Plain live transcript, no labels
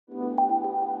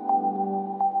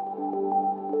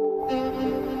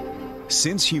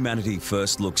Since humanity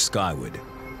first looked skyward,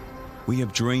 we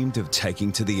have dreamed of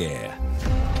taking to the air,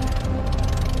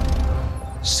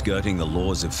 skirting the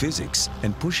laws of physics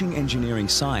and pushing engineering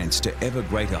science to ever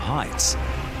greater heights.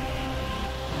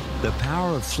 The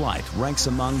power of flight ranks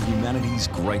among humanity's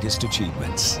greatest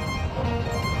achievements.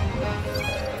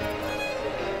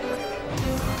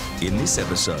 In this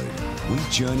episode, we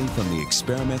journey from the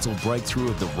experimental breakthrough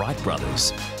of the Wright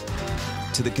brothers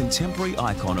to the contemporary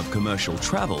icon of commercial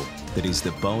travel that is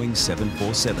the Boeing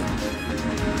 747.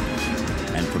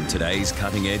 And from today's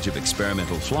cutting edge of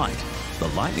experimental flight, the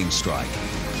LightningStrike,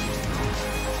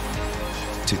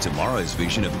 to tomorrow's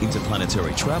vision of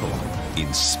interplanetary travel in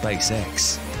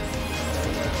SpaceX.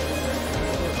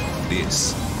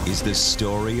 This is the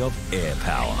story of air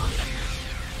power.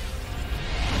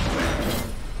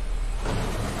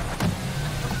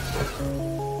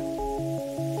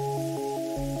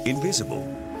 Invisible,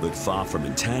 but far from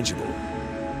intangible,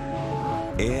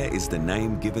 air is the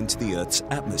name given to the Earth's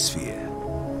atmosphere.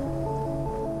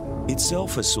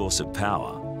 Itself a source of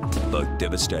power, both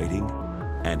devastating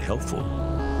and helpful.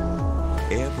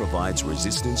 Air provides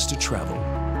resistance to travel.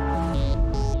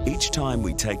 Each time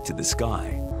we take to the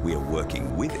sky, we are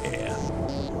working with air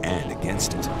and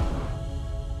against it.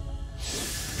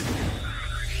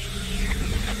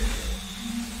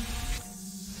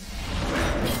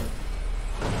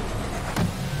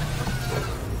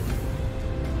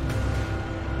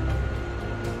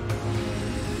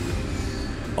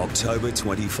 October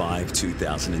 25,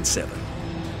 2007.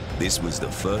 This was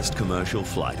the first commercial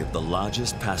flight of the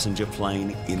largest passenger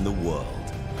plane in the world,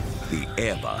 the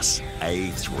Airbus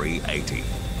A380.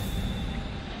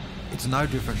 It's no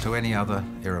different to any other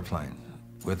aeroplane,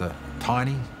 whether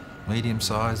tiny,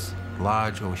 medium-sized,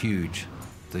 large or huge.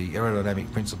 The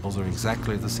aerodynamic principles are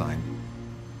exactly the same.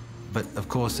 But of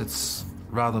course it's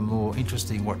rather more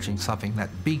interesting watching something that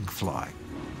big fly.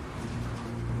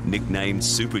 Nicknamed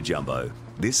Super Jumbo,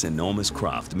 this enormous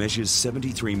craft measures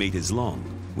 73 metres long,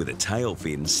 with a tail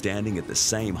fin standing at the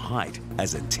same height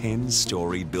as a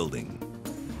 10-storey building.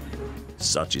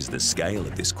 Such is the scale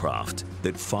of this craft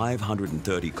that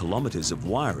 530 kilometres of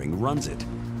wiring runs it.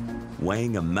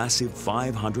 Weighing a massive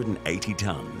 580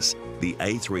 tonnes, the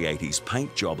A380's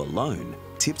paint job alone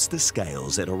tips the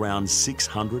scales at around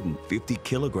 650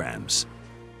 kilograms.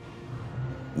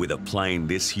 With a plane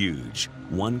this huge,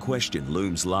 one question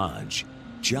looms large.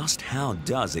 Just how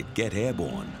does it get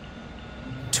airborne?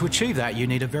 To achieve that, you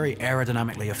need a very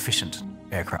aerodynamically efficient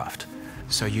aircraft.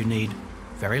 So you need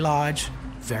very large,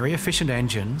 very efficient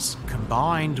engines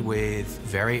combined with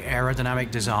very aerodynamic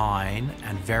design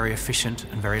and very efficient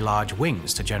and very large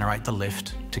wings to generate the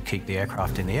lift to keep the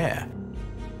aircraft in the air.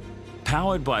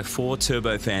 Powered by 4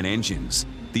 turbofan engines,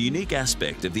 the unique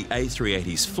aspect of the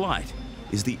A380's flight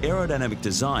is the aerodynamic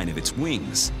design of its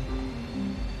wings.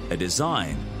 A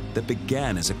design that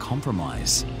began as a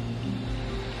compromise.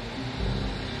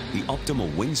 The optimal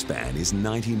wingspan is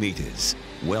 90 metres,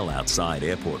 well outside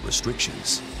airport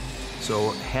restrictions.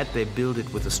 So had they built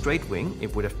it with a straight wing,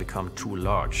 it would have become too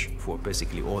large for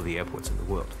basically all the airports in the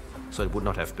world. So it would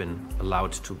not have been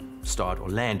allowed to start or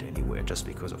land anywhere just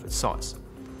because of its size.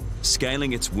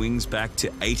 Scaling its wings back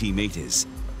to 80 metres,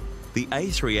 the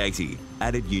A380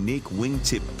 added unique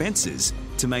wingtip fences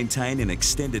to maintain an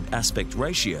extended aspect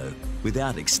ratio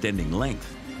without extending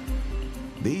length.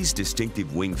 These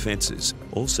distinctive wing fences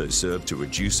also serve to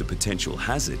reduce a potential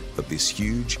hazard of this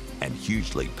huge and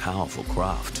hugely powerful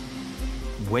craft.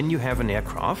 When you have an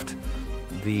aircraft,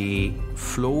 the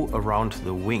flow around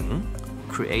the wing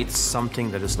creates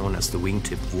something that is known as the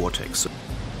wingtip vortex. So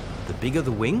the bigger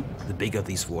the wing, the bigger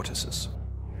these vortices.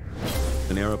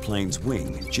 An aeroplane's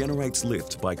wing generates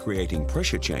lift by creating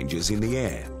pressure changes in the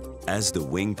air. As the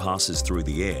wing passes through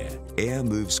the air, air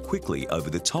moves quickly over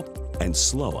the top and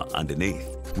slower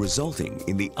underneath, resulting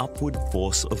in the upward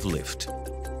force of lift.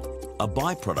 A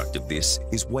byproduct of this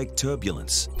is wake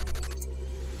turbulence.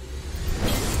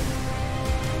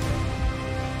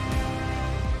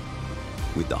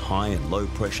 With the high and low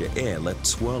pressure air left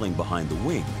swirling behind the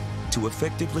wing to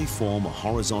effectively form a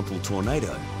horizontal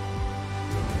tornado.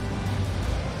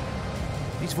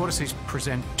 These vortices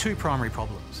present two primary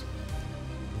problems.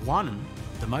 One,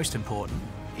 the most important,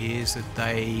 is that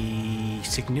they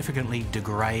significantly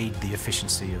degrade the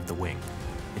efficiency of the wing,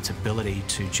 its ability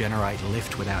to generate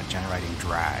lift without generating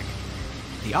drag.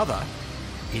 The other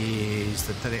is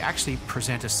that they actually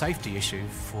present a safety issue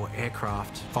for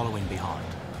aircraft following behind.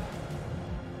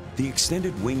 The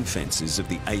extended wing fences of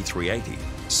the A380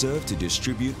 serve to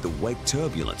distribute the wake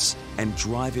turbulence and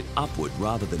drive it upward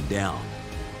rather than down.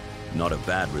 Not a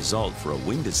bad result for a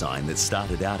wing design that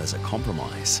started out as a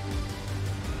compromise.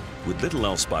 with little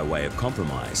else by way of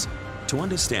compromise, to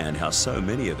understand how so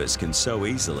many of us can so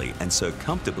easily and so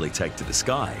comfortably take to the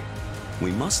sky,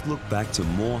 we must look back to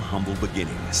more humble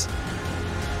beginnings.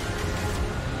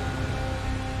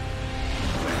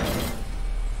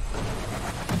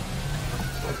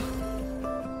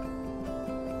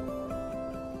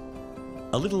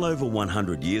 A little over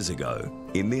 100 years ago,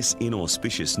 in this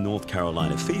inauspicious North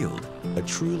Carolina field, a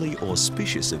truly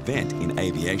auspicious event in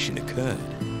aviation occurred.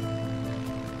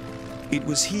 It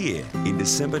was here, in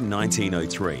December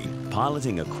 1903,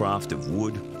 piloting a craft of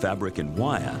wood, fabric and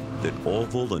wire, that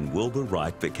Orville and Wilbur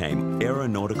Wright became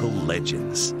aeronautical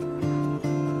legends.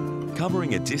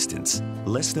 Covering a distance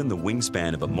less than the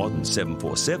wingspan of a modern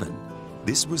 747,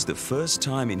 this was the first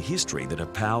time in history that a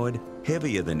powered,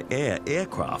 heavier-than-air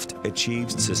aircraft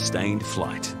achieved sustained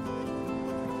flight.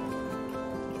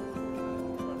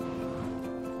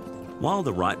 While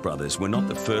the Wright brothers were not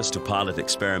the first to pilot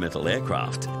experimental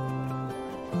aircraft,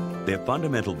 their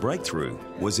fundamental breakthrough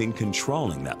was in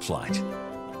controlling that flight.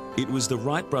 It was the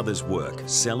Wright brothers' work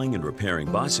selling and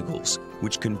repairing bicycles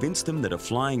which convinced them that a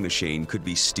flying machine could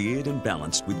be steered and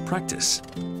balanced with practice.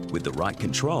 With the right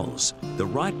controls, the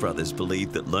Wright brothers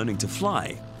believed that learning to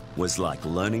fly was like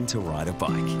learning to ride a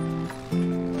bike.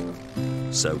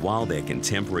 So while their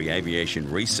contemporary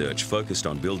aviation research focused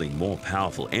on building more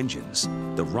powerful engines,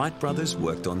 the Wright brothers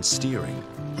worked on steering.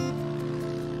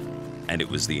 And it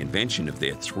was the invention of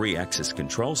their three-axis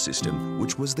control system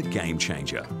which was the game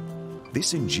changer.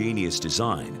 This ingenious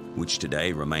design, which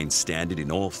today remains standard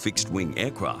in all fixed-wing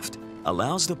aircraft,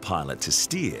 allows the pilot to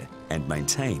steer and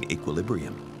maintain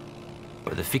equilibrium.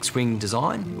 The fixed-wing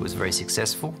design was very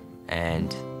successful,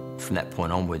 and from that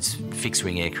point onwards,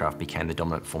 fixed-wing aircraft became the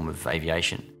dominant form of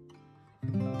aviation.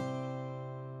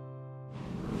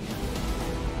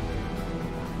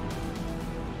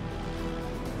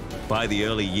 By the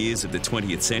early years of the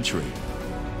 20th century,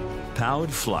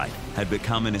 powered flight had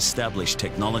become an established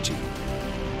technology.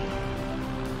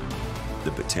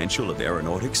 The potential of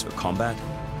aeronautics for combat,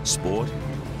 sport,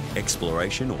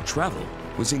 exploration or travel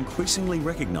was increasingly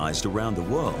recognized around the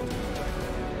world,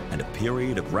 and a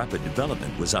period of rapid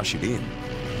development was ushered in.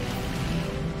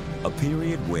 A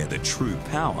period where the true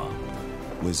power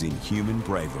was in human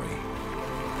bravery.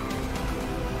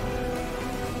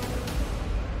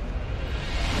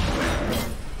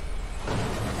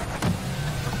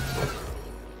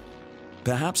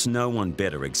 Perhaps no one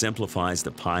better exemplifies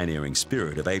the pioneering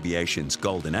spirit of aviation's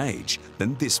golden age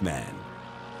than this man,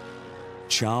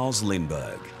 Charles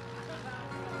Lindbergh.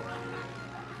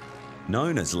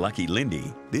 Known as Lucky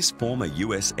Lindy, this former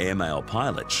US airmail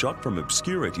pilot shot from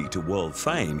obscurity to world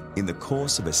fame in the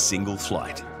course of a single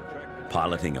flight.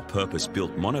 Piloting a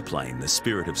purpose-built monoplane, the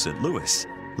Spirit of St. Louis,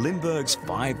 Lindbergh's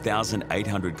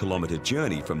 5,800-kilometre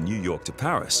journey from New York to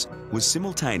Paris was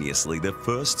simultaneously the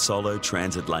first solo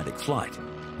transatlantic flight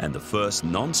and the first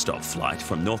non-stop flight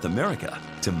from North America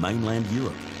to mainland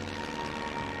Europe.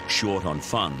 Short on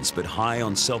funds but high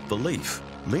on self-belief,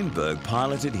 Lindbergh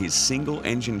piloted his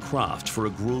single-engine craft for a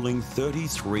grueling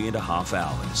 33.5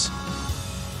 hours.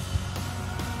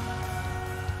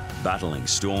 Battling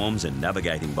storms and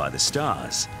navigating by the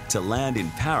stars to land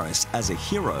in Paris as a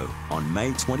hero on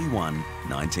May 21,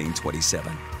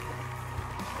 1927.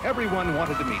 Everyone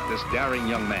wanted to meet this daring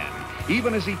young man.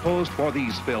 Even as he posed for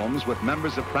these films with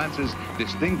members of France's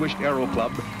distinguished Aero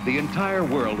Club, the entire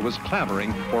world was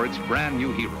clamoring for its brand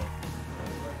new hero.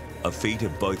 A feat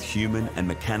of both human and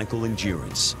mechanical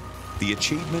endurance, the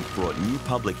achievement brought new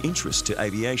public interest to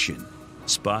aviation,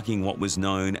 sparking what was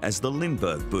known as the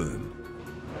Lindbergh boom.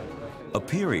 A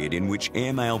period in which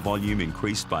airmail volume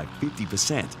increased by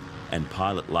 50% and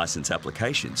pilot license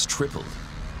applications tripled.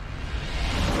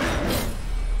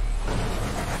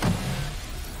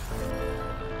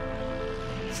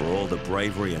 For all the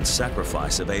bravery and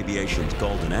sacrifice of aviation's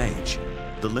golden age,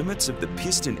 the limits of the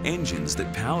piston engines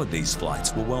that powered these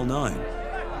flights were well known.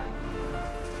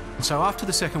 So after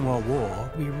the Second World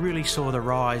War, we really saw the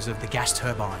rise of the gas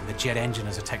turbine, the jet engine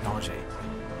as a technology.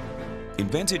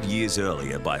 Invented years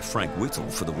earlier by Frank Whittle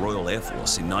for the Royal Air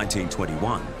Force in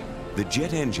 1921, the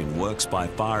jet engine works by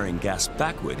firing gas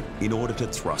backward in order to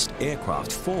thrust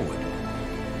aircraft forward.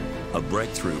 A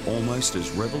breakthrough almost as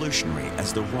revolutionary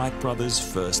as the Wright brothers'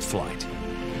 first flight.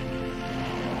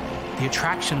 The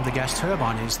attraction of the gas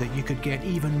turbine is that you could get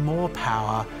even more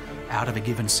power out of a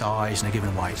given size and a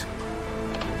given weight.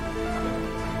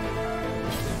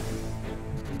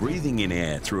 Breathing in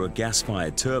air through a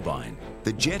gas-fired turbine,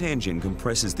 the jet engine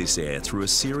compresses this air through a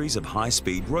series of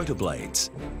high-speed rotor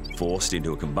blades. Forced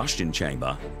into a combustion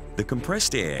chamber, the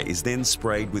compressed air is then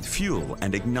sprayed with fuel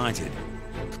and ignited.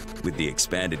 With the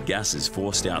expanded gases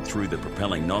forced out through the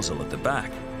propelling nozzle at the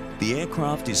back, the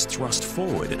aircraft is thrust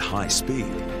forward at high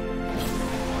speed.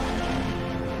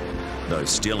 Though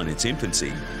still in its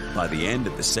infancy, by the end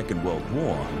of the Second World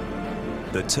War,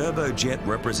 the turbojet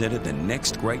represented the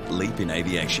next great leap in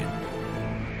aviation.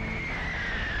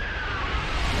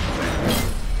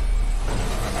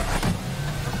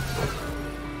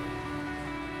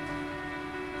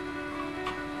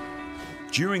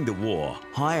 During the war,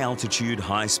 high-altitude,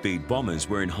 high-speed bombers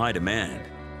were in high demand,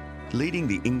 leading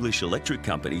the English Electric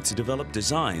Company to develop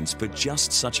designs for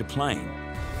just such a plane,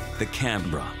 the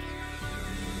Canberra.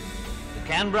 The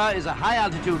Canberra is a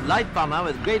high-altitude light bomber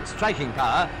with great striking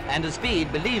power and a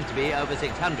speed believed to be over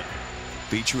 600.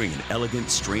 Featuring an elegant,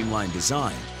 streamlined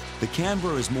design, the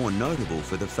Canberra is more notable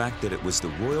for the fact that it was the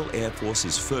Royal Air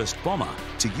Force's first bomber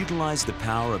to utilise the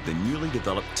power of the newly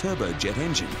developed turbojet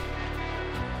engine.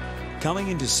 Coming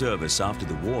into service after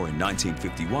the war in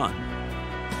 1951,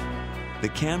 the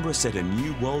Canberra set a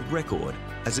new world record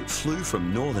as it flew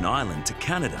from Northern Ireland to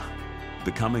Canada,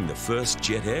 becoming the first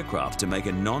jet aircraft to make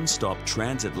a non-stop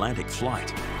transatlantic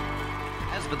flight.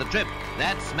 As for the trip,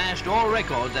 that smashed all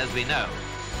records as we know.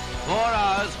 4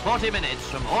 hours, 40 minutes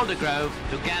from Aldergrove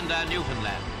to Gander,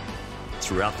 Newfoundland.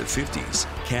 Throughout the 50s,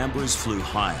 Canberras flew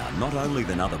higher not only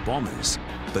than other bombers,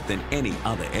 but than any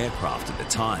other aircraft at the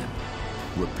time,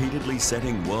 repeatedly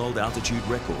setting world altitude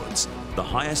records. The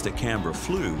highest a Canberra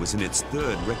flew was in its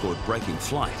third record-breaking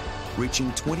flight,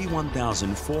 reaching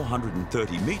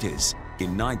 21,430 metres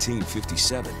in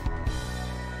 1957.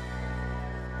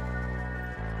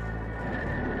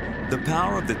 The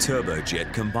power of the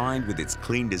turbojet combined with its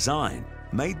clean design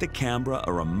made the Canberra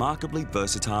a remarkably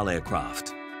versatile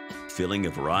aircraft, filling a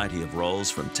variety of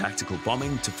roles from tactical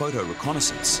bombing to photo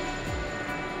reconnaissance.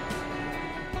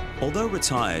 Although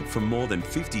retired from more than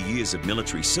 50 years of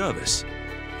military service,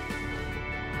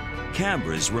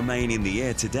 Canberras remain in the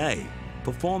air today,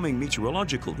 performing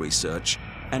meteorological research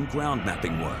and ground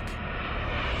mapping work.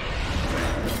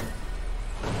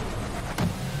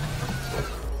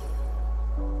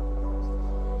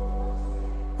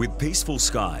 With peaceful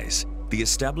skies, the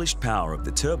established power of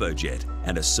the turbojet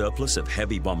and a surplus of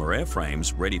heavy bomber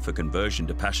airframes ready for conversion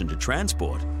to passenger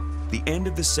transport, the end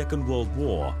of the Second World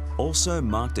War also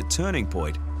marked a turning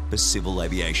point for civil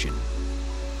aviation.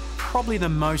 Probably the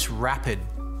most rapid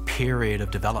period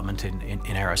of development in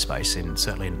aerospace,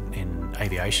 certainly in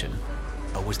aviation,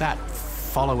 was that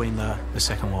following the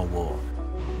Second World War.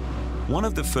 One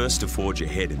of the first to forge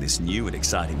ahead in this new and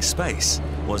exciting space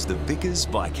was the Vickers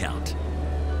Viscount.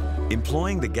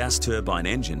 Employing the gas turbine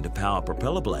engine to power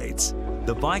propeller blades,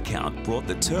 the Viscount brought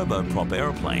the turboprop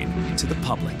aeroplane to the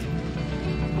public.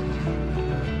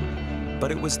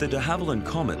 But it was the de Havilland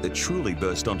Comet that truly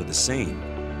burst onto the scene,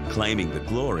 claiming the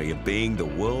glory of being the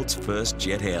world's first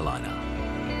jet airliner.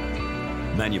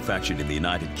 Manufactured in the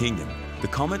United Kingdom, the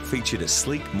Comet featured a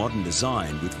sleek modern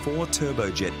design with 4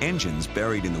 turbojet engines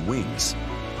buried in the wings,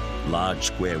 large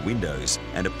square windows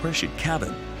and a pressured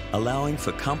cabin, allowing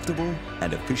for comfortable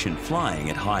and efficient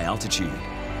flying at high altitude.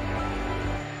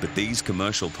 But these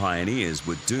commercial pioneers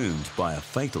were doomed by a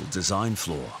fatal design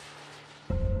flaw.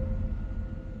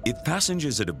 If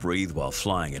passengers are to breathe while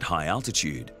flying at high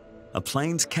altitude, a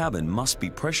plane's cabin must be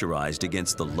pressurized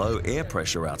against the low air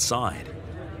pressure outside.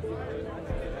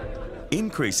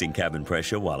 Increasing cabin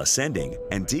pressure while ascending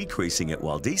and decreasing it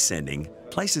while descending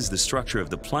places the structure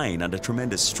of the plane under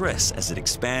tremendous stress as it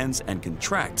expands and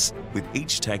contracts with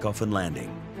each takeoff and landing.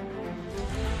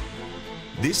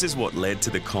 This is what led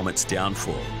to the Comet's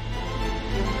downfall.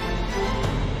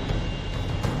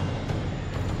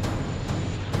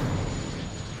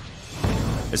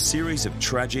 A series of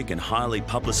tragic and highly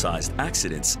publicised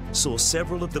accidents saw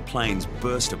several of the planes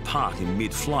burst apart in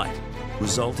mid-flight,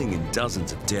 resulting in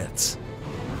dozens of deaths.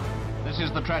 This is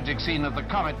the tragic scene of the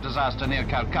Comet disaster near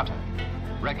Calcutta.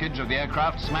 Wreckage of the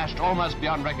aircraft smashed almost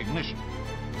beyond recognition.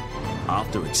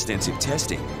 After extensive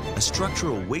testing, a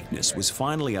structural weakness was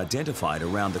finally identified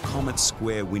around the Comet's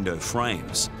square window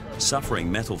frames. Suffering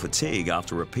metal fatigue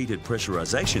after repeated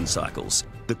pressurization cycles,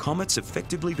 the Comets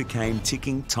effectively became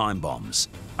ticking time bombs,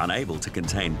 unable to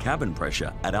contain cabin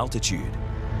pressure at altitude.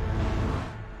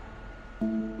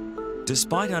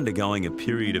 Despite undergoing a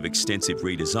period of extensive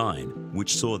redesign,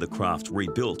 which saw the craft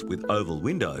rebuilt with oval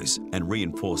windows and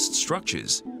reinforced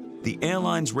structures, the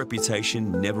airline's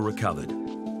reputation never recovered.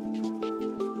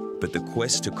 But the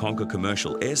quest to conquer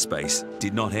commercial airspace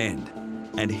did not end,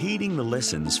 and heeding the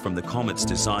lessons from the Comet's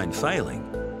design failing,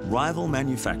 rival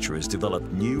manufacturers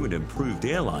developed new and improved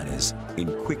airliners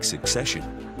in quick succession.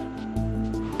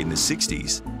 In the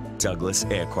 60s, Douglas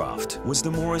Aircraft was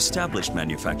the more established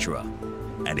manufacturer,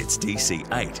 And its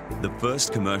DC-8, the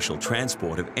first commercial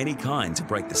transport of any kind to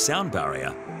break the sound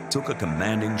barrier, took a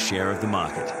commanding share of the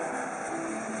market.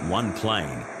 One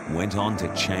plane went on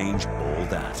to change all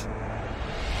that.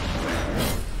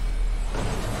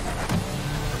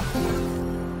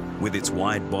 With its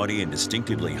wide body and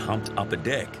distinctively humped upper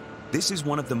deck, this is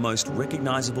one of the most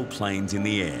recognizable planes in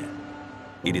the air.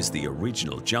 It is the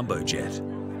original jumbo jet,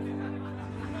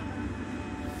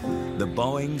 the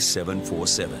Boeing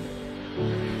 747.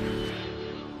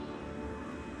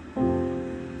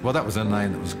 Well, that was a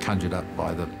name that was conjured up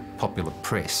by the popular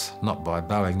press, not by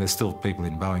Boeing. There's still people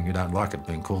in Boeing who don't like it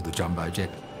being called the jumbo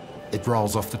jet. It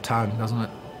rolls off the tongue, doesn't it?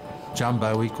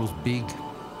 Jumbo equals big,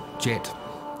 jet,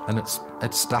 and it's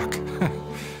stuck.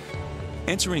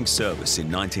 Entering service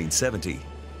in 1970,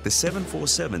 the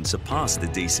 747 surpassed the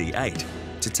DC-8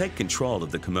 to take control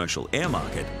of the commercial air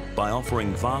market by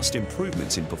offering vast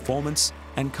improvements in performance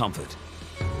and comfort.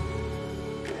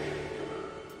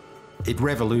 It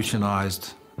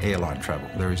revolutionised airline travel,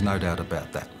 there is no doubt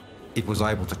about that. It was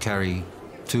able to carry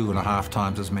 2.5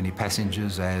 times as many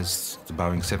passengers as the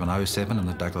Boeing 707 and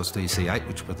the Douglas DC-8,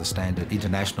 which were the standard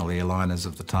international airliners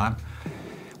of the time,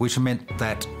 which meant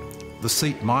that the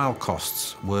seat mile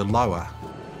costs were lower.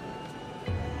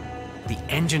 The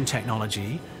engine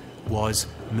technology was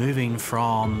moving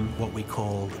from what we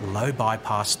call low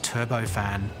bypass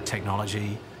turbofan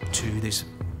technology to this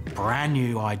brand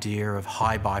new idea of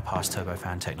high bypass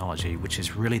turbofan technology, which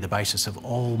is really the basis of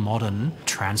all modern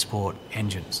transport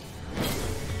engines.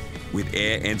 With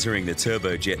air entering the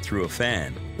turbojet through a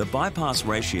fan, the bypass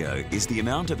ratio is the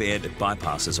amount of air that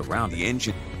bypasses around the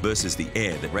engine versus the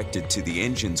air directed to the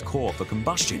engine's core for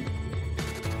combustion.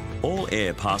 All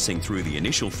air passing through the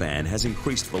initial fan has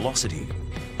increased velocity,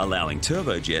 allowing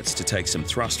turbojets to take some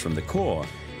thrust from the core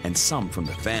and some from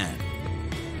the fan.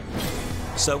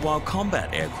 So while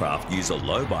combat aircraft use a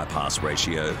low bypass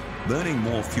ratio, burning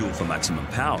more fuel for maximum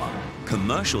power,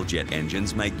 commercial jet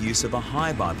engines make use of a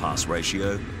high bypass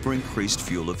ratio for increased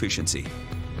fuel efficiency.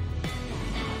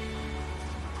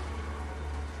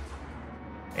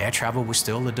 Air travel was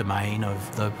still the domain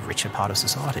of the richer part of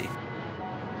society.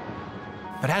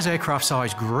 But as aircraft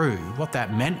size grew, what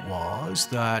that meant was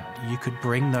that you could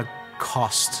bring the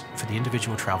cost for the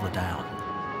individual traveller down.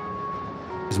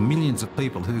 There's millions of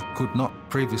people who could not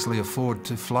previously afford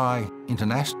to fly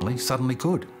internationally suddenly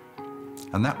could.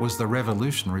 And that was the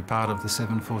revolutionary part of the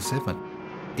 747.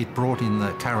 It brought in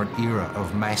the current era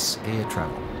of mass air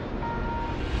travel.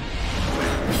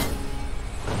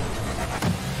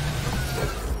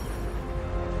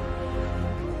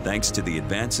 Thanks to the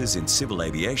advances in civil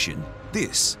aviation,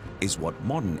 this is what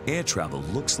modern air travel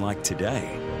looks like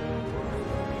today.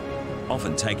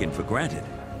 Often taken for granted,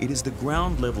 it is the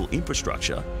ground-level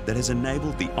infrastructure that has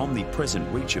enabled the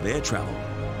omnipresent reach of air travel.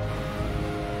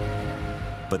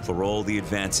 But for all the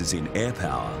advances in air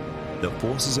power, the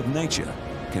forces of nature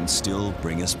can still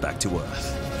bring us back to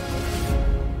Earth.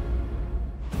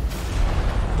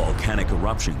 Volcanic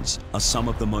eruptions are some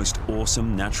of the most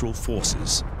awesome natural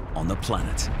forces on the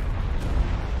planet.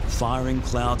 Firing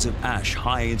clouds of ash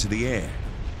high into the air,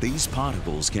 these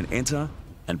particles can enter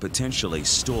and potentially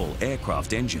stall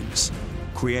aircraft engines,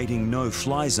 creating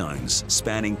no-fly zones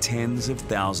spanning tens of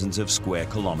thousands of square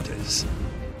kilometres.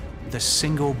 The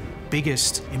single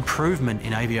biggest improvement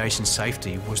in aviation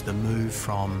safety was the move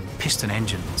from piston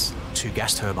engines to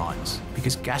gas turbines,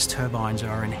 because gas turbines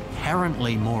are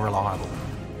inherently more reliable.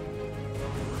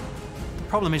 The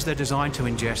problem is they're designed to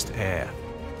ingest air.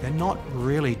 They're not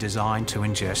really designed to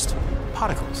ingest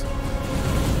particles.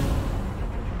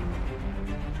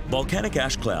 Volcanic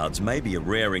ash clouds may be a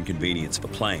rare inconvenience for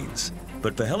planes,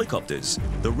 but for helicopters,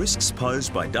 the risks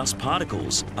posed by dust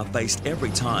particles are faced every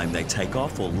time they take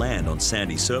off or land on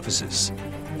sandy surfaces.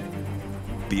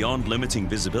 Beyond limiting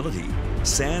visibility,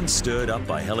 sand stirred up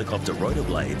by helicopter rotor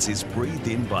blades is breathed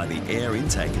in by the air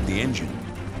intake of the engine.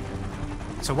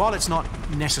 So while it's not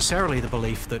necessarily the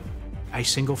belief that a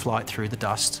single flight through the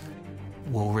dust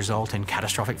will result in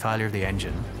catastrophic failure of the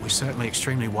engine, we're certainly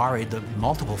extremely worried that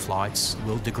multiple flights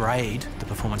will degrade the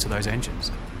performance of those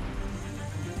engines.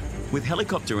 With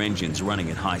helicopter engines running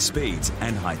at high speeds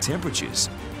and high temperatures,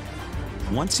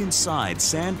 once inside,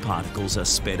 sand particles are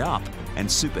sped up and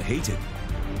superheated.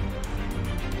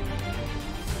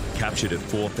 Captured at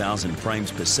 4,000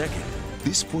 frames per second,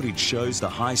 this footage shows the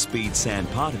high-speed sand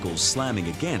particles slamming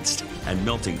against and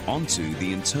melting onto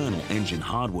the internal engine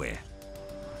hardware.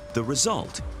 The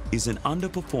result is an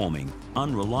underperforming,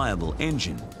 unreliable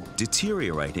engine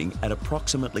deteriorating at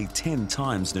approximately 10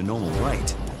 times the normal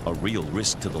rate, a real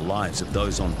risk to the lives of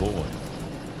those on board.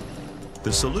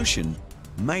 The solution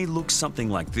may look something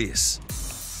like this.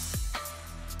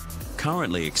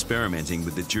 Currently experimenting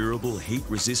with the durable,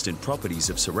 heat-resistant properties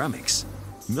of ceramics,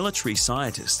 military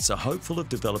scientists are hopeful of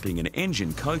developing an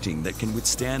engine coating that can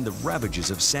withstand the ravages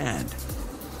of sand.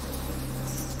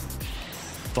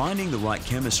 Finding the right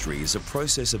chemistry is a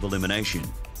process of elimination,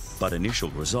 but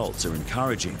initial results are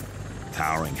encouraging,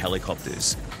 powering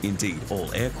helicopters, indeed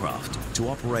all aircraft, to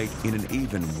operate in an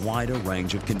even wider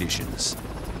range of conditions.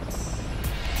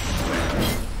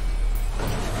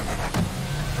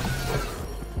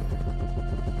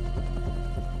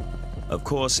 Of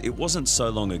course, it wasn't so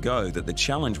long ago that the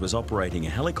challenge was operating a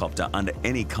helicopter under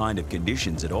any kind of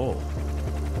conditions at all.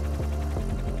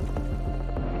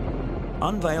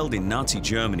 Unveiled in Nazi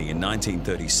Germany in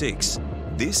 1936,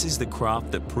 this is the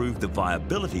craft that proved the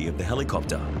viability of the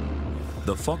helicopter,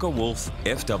 the Focke-Wulf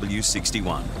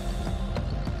FW-61.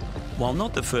 While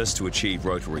not the first to achieve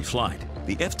rotary flight,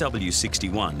 the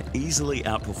FW-61 easily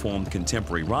outperformed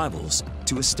contemporary rivals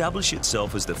to establish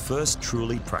itself as the first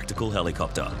truly practical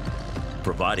helicopter,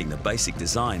 providing the basic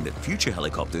design that future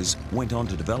helicopters went on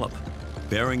to develop.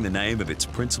 Bearing the name of its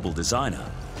principal designer,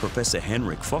 Professor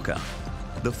Heinrich Focke,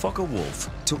 the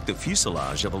Focke-Wulf took the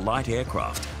fuselage of a light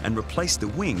aircraft and replaced the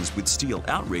wings with steel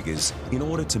outriggers in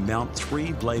order to mount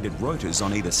three-bladed rotors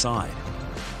on either side.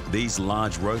 These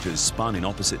large rotors spun in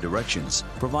opposite directions,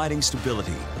 providing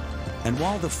stability. And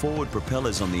while the forward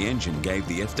propellers on the engine gave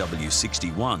the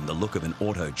FW-61 the look of an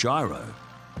autogyro,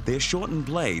 their shortened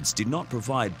blades did not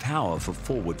provide power for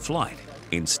forward flight,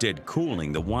 instead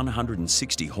cooling the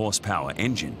 160 horsepower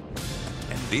engine.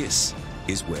 And this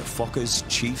is where Focke's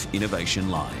chief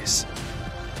innovation lies.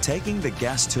 Taking the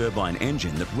gas turbine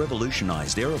engine that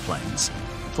revolutionized aeroplanes,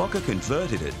 Focke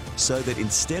converted it so that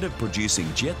instead of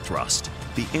producing jet thrust,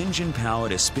 the engine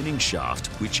powered a spinning shaft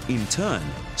which in turn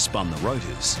spun the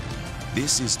rotors.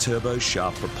 This is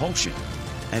turbo-shaft propulsion,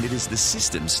 and it is the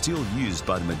system still used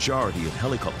by the majority of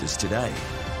helicopters today.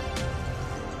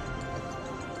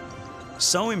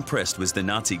 So impressed was the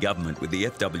Nazi government with the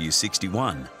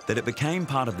FW-61 that it became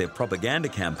part of their propaganda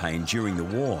campaign during the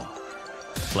war.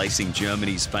 Placing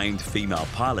Germany's famed female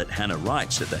pilot Hannah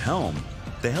Wright at the helm,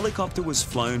 the helicopter was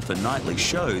flown for nightly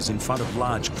shows in front of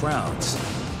large crowds.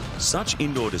 Such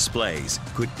indoor displays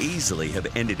could easily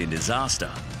have ended in disaster,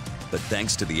 but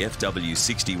thanks to the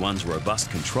FW-61's robust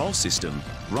control system,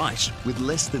 Wright, with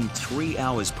less than 3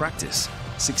 hours practice,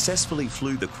 successfully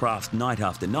flew the craft night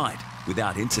after night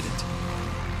without incident.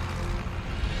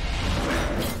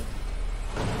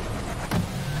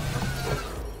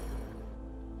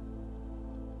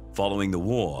 Following the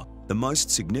war, the most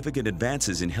significant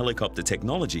advances in helicopter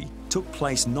technology took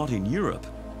place not in Europe,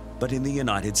 but in the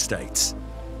United States.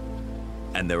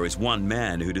 And there is one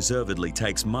man who deservedly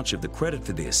takes much of the credit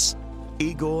for this: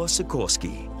 Igor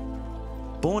Sikorsky.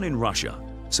 Born in Russia,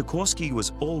 Sikorsky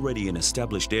was already an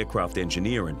established aircraft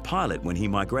engineer and pilot when he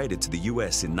migrated to the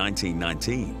US in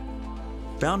 1919.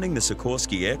 Founding the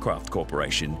Sikorsky Aircraft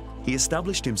Corporation, he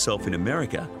established himself in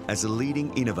America as a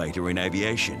leading innovator in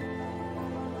aviation.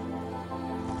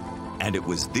 And it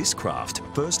was this craft,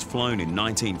 first flown in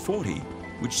 1940,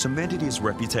 which cemented his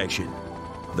reputation: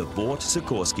 the Vought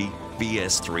Sikorsky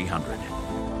VS-300.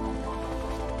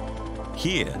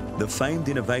 Here, the famed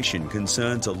innovation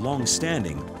concerns a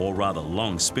long-standing, or rather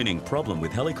long-spinning problem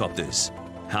with helicopters: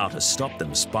 how to stop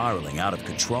them spiraling out of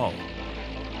control.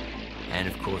 And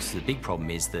of course, the big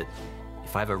problem is that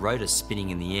if I have a rotor spinning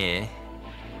in the air,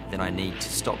 then I need to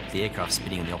stop the aircraft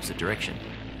spinning in the opposite direction.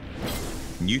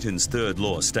 Newton's third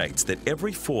law states that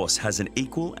every force has an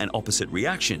equal and opposite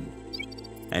reaction.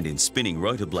 And in spinning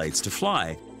rotor blades to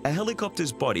fly, a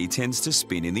helicopter's body tends to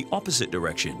spin in the opposite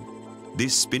direction.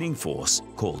 This spinning force,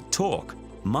 called torque,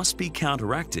 must be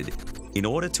counteracted in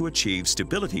order to achieve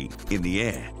stability in the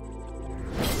air.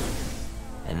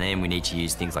 And then we need to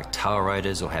use things like tail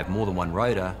rotors or have more than one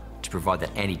rotor to provide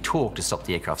that anti-torque to stop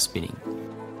the aircraft spinning.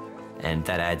 And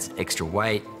that adds extra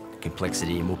weight,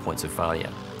 complexity, and more points of failure.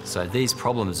 So these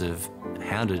problems have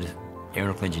hounded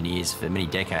aeronautical engineers for many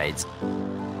decades.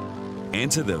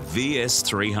 Enter the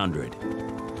VS-300.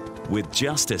 With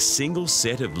just a single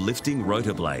set of lifting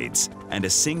rotor blades and a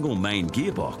single main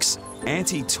gearbox,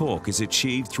 anti-torque is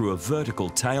achieved through a vertical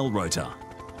tail rotor.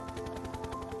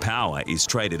 Power is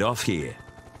traded off here,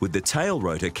 with the tail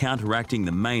rotor counteracting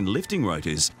the main lifting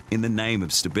rotors in the name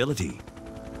of stability.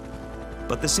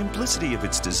 But the simplicity of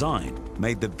its design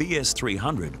made the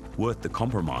VS-300 worth the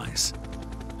compromise.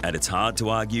 And it's hard to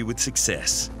argue with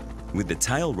success, with the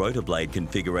tail rotor blade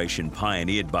configuration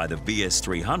pioneered by the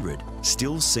VS-300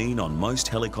 still seen on most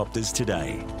helicopters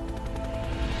today.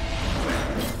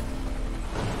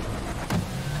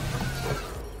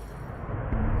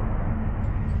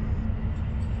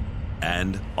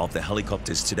 And of the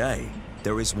helicopters today,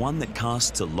 there is one that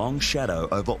casts a long shadow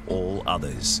over all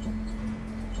others.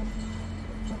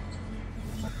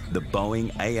 The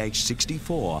Boeing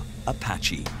AH-64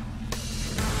 Apache.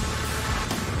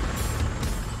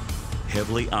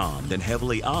 Heavily armed and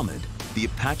heavily armoured, the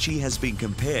Apache has been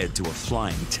compared to a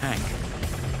flying tank.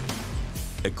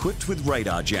 Equipped with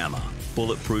radar jammer,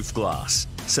 bulletproof glass,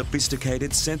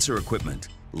 sophisticated sensor equipment,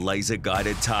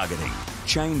 laser-guided targeting,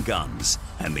 chain guns,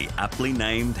 and the aptly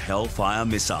named Hellfire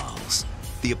missiles,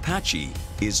 the Apache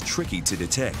is tricky to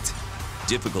detect,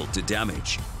 difficult to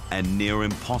damage, and near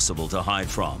impossible to hide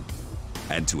from.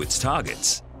 And to its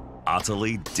targets,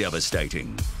 utterly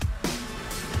devastating.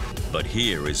 But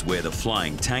here is where the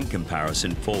flying tank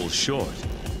comparison falls short.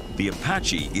 The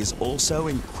Apache is also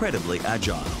incredibly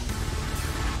agile.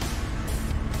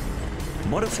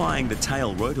 Modifying the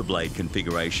tail rotor blade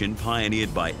configuration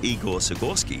pioneered by Igor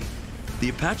Sikorsky, the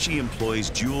Apache employs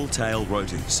dual tail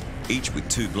rotors, each with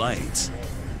 2 blades.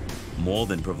 More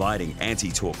than providing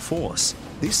anti-torque force,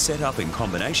 this setup in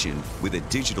combination with a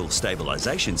digital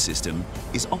stabilization system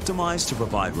is optimized to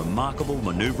provide remarkable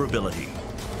maneuverability,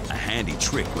 a handy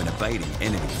trick when evading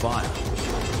enemy fire.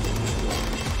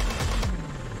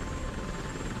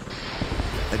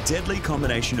 A deadly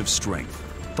combination of strength,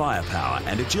 firepower,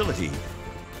 and agility,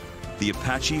 the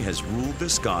Apache has ruled the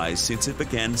skies since it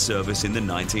began service in the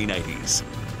 1980s,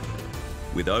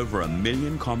 with over 1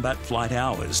 million combat flight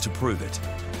hours to prove it.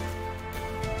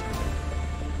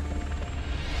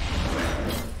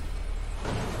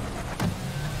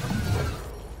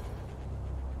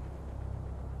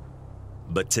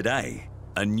 But today,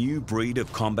 a new breed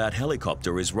of combat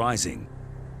helicopter is rising.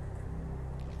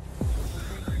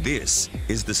 This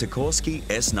is the Sikorsky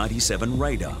S-97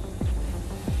 Raider,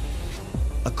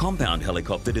 a compound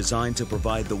helicopter designed to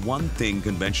provide the one thing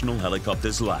conventional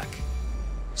helicopters lack: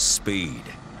 speed.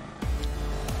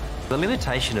 The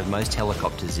limitation of most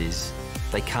helicopters is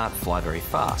they can't fly very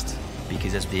fast,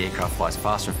 because as the aircraft flies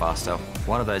faster and faster,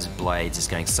 one of those blades is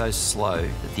going so slow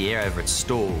that the air over it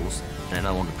stalls and it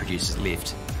no longer produces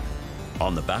lift.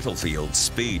 On the battlefield,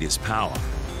 speed is power.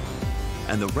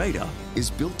 And the Raider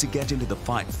is built to get into the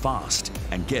fight fast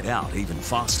and get out even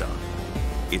faster.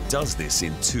 It does this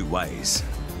in 2 ways.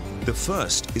 The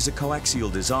first is a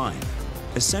coaxial design,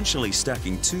 essentially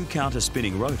stacking 2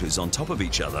 counter-spinning rotors on top of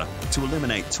each other to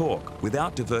eliminate torque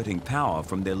without diverting power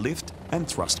from their lift and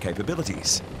thrust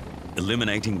capabilities.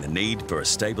 Eliminating the need for a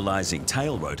stabilizing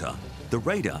tail rotor, the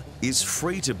Raider is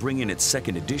free to bring in its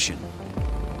second addition,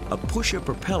 a pusher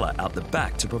propeller out the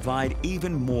back to provide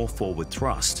even more forward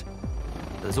thrust.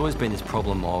 There's always been this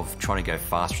problem of trying to go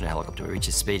faster in a helicopter. We reach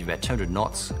a speed of about 200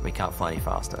 knots, we can't fly any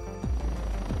faster.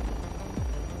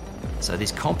 So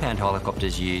these compound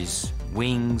helicopters use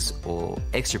wings or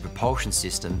extra propulsion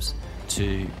systems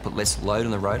to put less load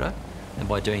on the rotor, and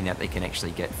by doing that they can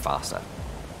actually get faster.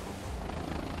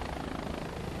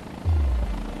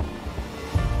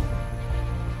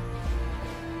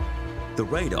 The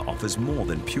Raider offers more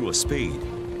than pure speed.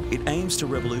 It aims to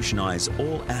revolutionize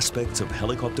all aspects of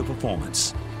helicopter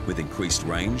performance with increased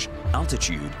range,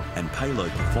 altitude, and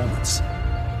payload performance.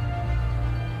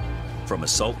 From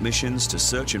assault missions to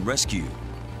search and rescue,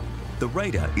 the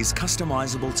Raider is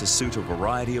customizable to suit a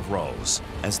variety of roles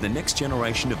as the next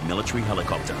generation of military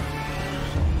helicopter.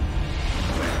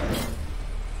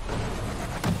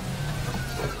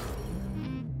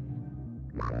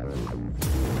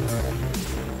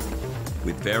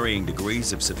 With varying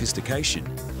degrees of sophistication,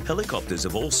 helicopters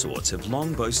of all sorts have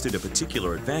long boasted a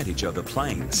particular advantage over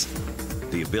planes: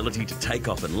 the ability to take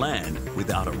off and land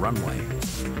without a runway.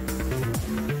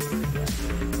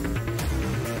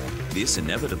 This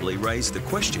inevitably raised the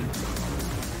question,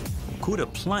 could a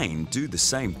plane do the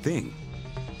same thing?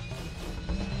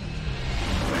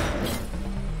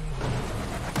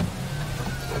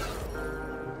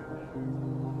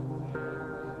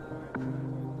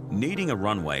 Needing a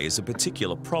runway is a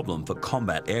particular problem for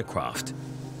combat aircraft.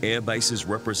 Air bases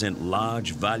represent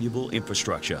large, valuable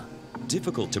infrastructure,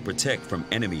 difficult to protect from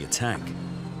enemy attack.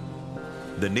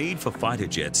 The need for fighter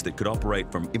jets that could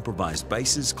operate from improvised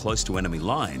bases close to enemy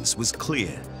lines was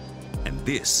clear, and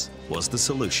this was the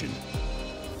solution: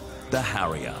 the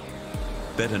Harrier,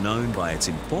 better known by its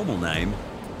informal name,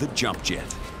 the jump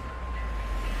jet.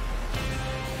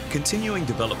 Continuing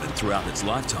development throughout its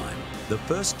lifetime, the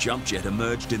first jump jet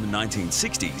emerged in the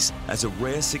 1960s as a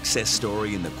rare success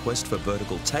story in the quest for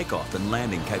vertical takeoff and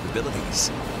landing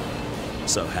capabilities.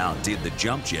 So how did the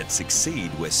jump jet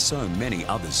succeed where so many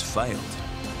others failed?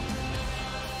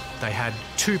 They had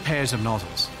 2 pairs of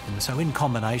nozzles, and so in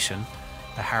combination,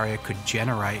 the Harrier could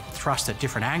generate thrust at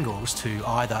different angles to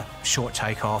either short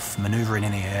takeoff, manoeuvring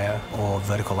in the air, or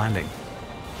vertical landing.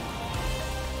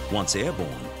 Once airborne,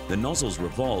 the nozzles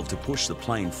revolve to push the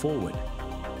plane forward.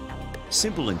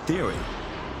 Simple in theory,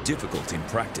 difficult in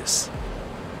practice.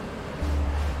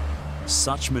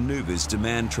 Such maneuvers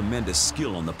demand tremendous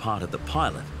skill on the part of the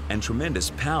pilot and tremendous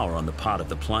power on the part of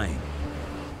the plane.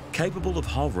 Capable of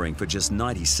hovering for just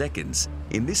 90 seconds,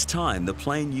 in this time the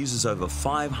plane uses over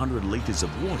 500 litres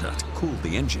of water to cool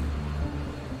the engine.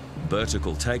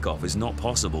 Vertical takeoff is not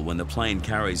possible when the plane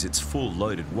carries its full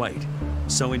loaded weight,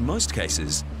 so in most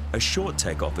cases, a short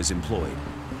takeoff is employed.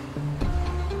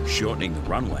 Shortening the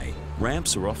runway,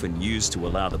 ramps are often used to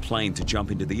allow the plane to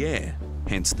jump into the air,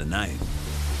 hence the name.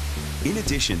 In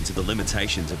addition to the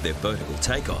limitations of their vertical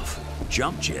takeoff,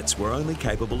 jump jets were only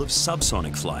capable of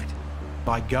subsonic flight.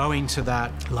 By going to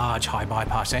that large high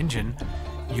bypass engine,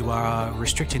 you are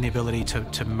restricting the ability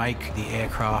to make the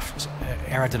aircraft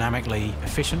aerodynamically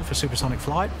efficient for supersonic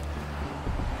flight.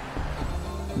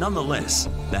 Nonetheless,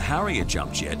 the Harrier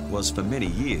jump jet was for many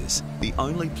years the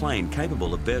only plane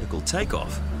capable of vertical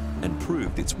takeoff and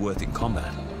proved its worth in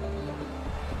combat.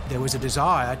 There was a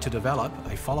desire to develop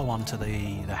a follow-on to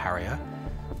the Harrier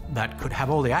that could have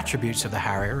all the attributes of the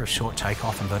Harrier, of short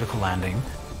takeoff and vertical landing,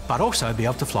 but also be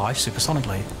able to fly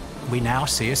supersonically. We now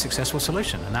see a successful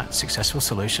solution, and that successful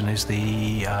solution is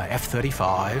the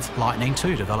F-35 Lightning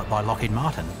II, developed by Lockheed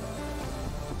Martin.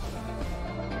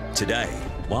 Today,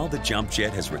 while the jump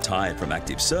jet has retired from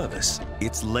active service,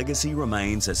 its legacy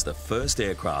remains as the first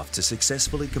aircraft to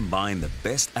successfully combine the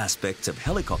best aspects of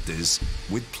helicopters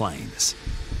with planes.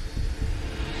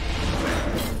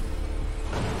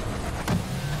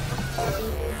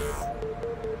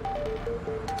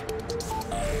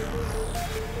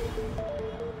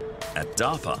 At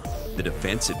DARPA, the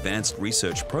Defense Advanced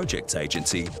Research Projects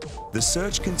Agency, the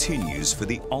search continues for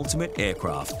the ultimate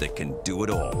aircraft that can do it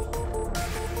all.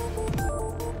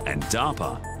 And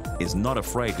DARPA is not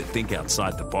afraid to think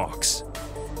outside the box.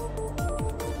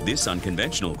 This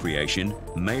unconventional creation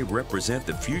may represent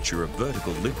the future of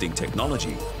vertical lifting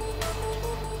technology.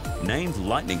 Named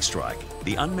LightningStrike,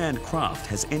 the unmanned craft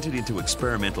has entered into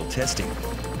experimental testing.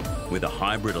 With a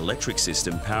hybrid electric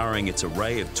system powering its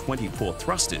array of 24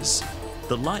 thrusters,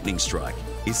 the LightningStrike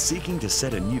is seeking to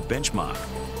set a new benchmark,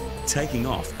 taking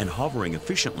off and hovering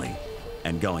efficiently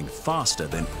and going faster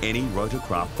than any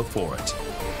rotorcraft before it.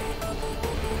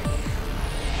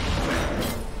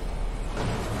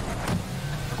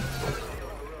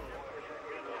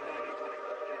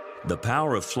 The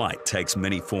power of flight takes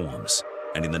many forms,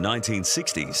 and in the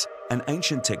 1960s, an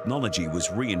ancient technology was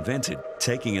reinvented,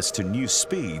 taking us to new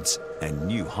speeds and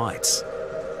new heights.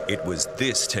 It was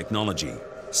this technology,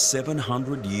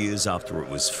 700 years after it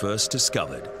was first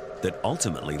discovered, that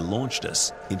ultimately launched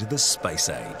us into the space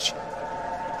age.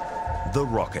 The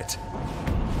rocket.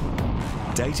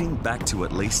 Dating back to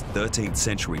at least 13th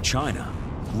century China,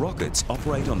 rockets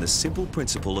operate on the simple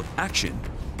principle of action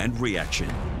and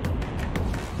reaction.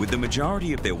 With the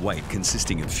majority of their weight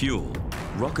consisting of fuel,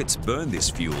 rockets burn this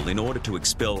fuel in order to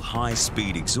expel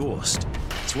high-speed exhaust,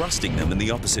 thrusting them in the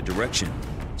opposite direction.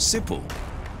 Simple,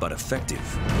 but effective.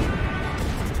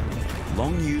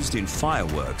 Long used in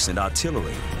fireworks and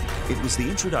artillery, it was the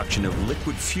introduction of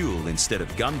liquid fuel instead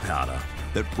of gunpowder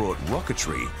that brought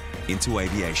rocketry into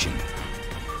aviation.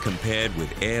 Compared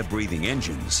with air-breathing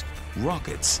engines,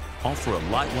 rockets offer a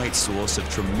lightweight source of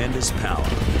tremendous power.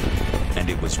 And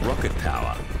it was rocket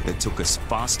power that took us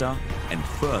faster and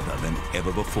further than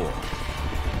ever before.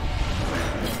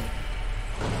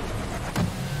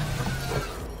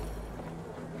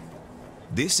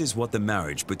 This is what the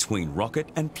marriage between rocket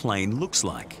and plane looks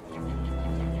like.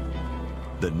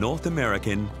 The North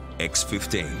American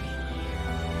X-15.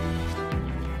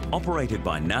 Operated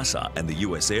by NASA and the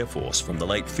US Air Force from the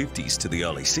late 50s to the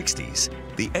early 60s,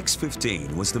 the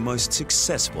X-15 was the most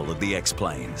successful of the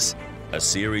X-planes. A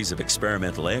series of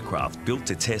experimental aircraft built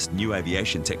to test new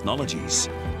aviation technologies.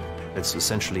 It's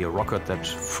essentially a rocket that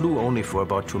flew only for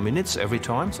about 2 minutes every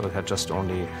time, so it had just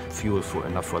only fuel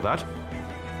enough for that.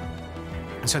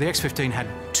 And so the X-15 had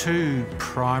two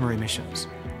primary missions.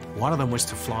 One of them was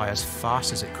to fly as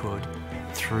fast as it could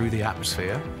through the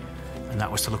atmosphere, and that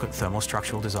was to look at thermal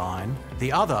structural design.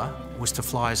 The other was to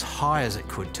fly as high as it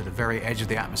could to the very edge of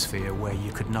the atmosphere where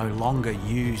you could no longer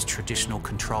use traditional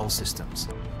control systems.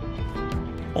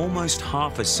 Almost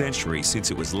half a century since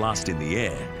it was last in the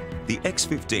air, the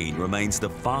X-15 remains the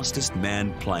fastest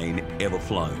manned plane ever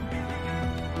flown.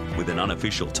 With an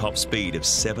unofficial top speed of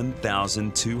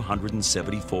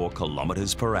 7,274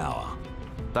 kilometers per hour.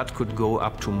 That could go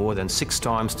up to more than 6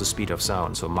 times the speed of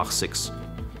sound, so Mach 6.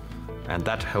 And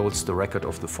that holds the record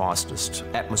of the fastest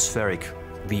atmospheric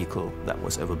vehicle that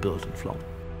was ever built and flown.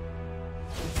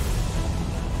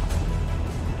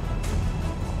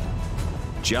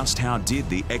 Just how did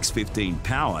the X-15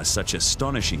 power such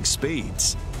astonishing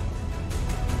speeds?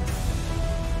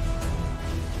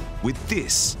 With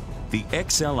this, the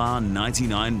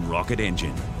XLR-99 rocket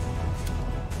engine.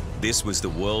 This was the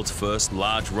world's first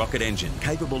large rocket engine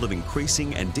capable of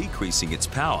increasing and decreasing its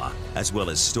power, as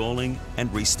well as stalling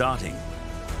and restarting.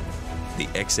 The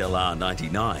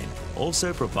XLR-99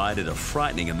 also provided a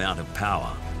frightening amount of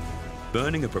power,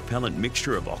 burning a propellant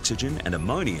mixture of oxygen and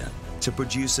ammonia to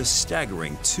produce a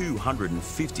staggering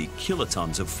 250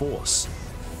 kilotons of force.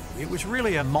 It was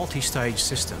really a multi-stage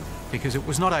system because it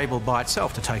was not able by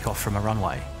itself to take off from a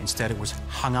runway. Instead, it was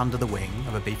hung under the wing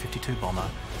of a B-52 bomber,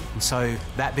 and so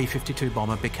that B-52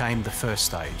 bomber became the first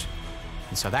stage.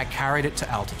 And so that carried it to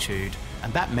altitude,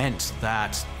 and that meant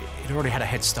that it already had a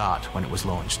head start when it was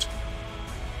launched.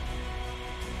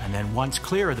 And then once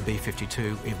clear of the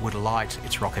B-52, it would light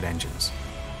its rocket engines.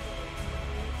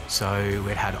 So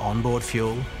it had onboard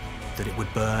fuel that it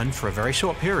would burn for a very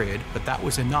short period, but that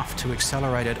was enough to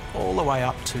accelerate it all the way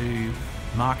up to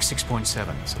Mach 6.7.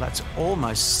 So that's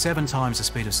almost 7 times the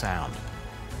speed of sound,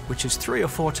 which is 3 or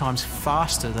 4 times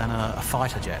faster than a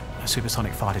fighter jet, a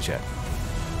supersonic fighter jet.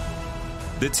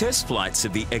 The test flights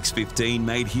of the X-15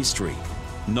 made history,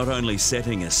 not only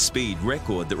setting a speed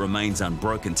record that remains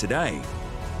unbroken today,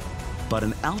 but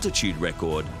an altitude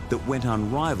record that went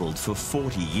unrivaled for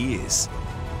 40 years.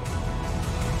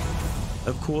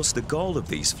 Of course, the goal of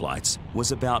these flights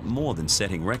was about more than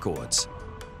setting records.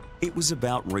 It was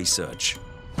about research.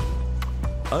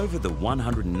 Over the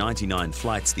 199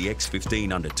 flights the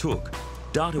X-15 undertook,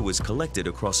 data was collected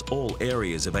across all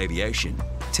areas of aviation,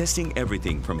 testing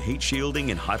everything from heat shielding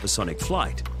and hypersonic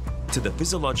flight to the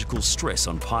physiological stress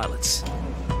on pilots.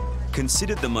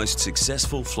 Considered the most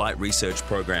successful flight research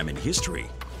program in history,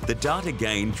 the data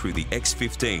gained through the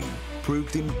X-15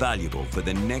 proved invaluable for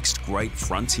the next great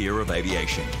frontier of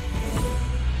aviation.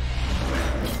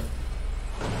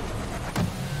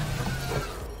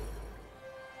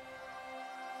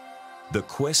 The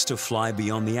quest to fly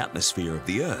beyond the atmosphere of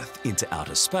the Earth into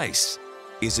outer space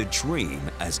is a dream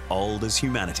as old as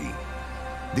humanity.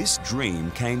 This dream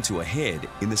came to a head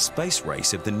in the space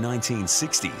race of the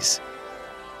 1960s.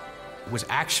 It was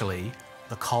actually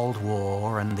the Cold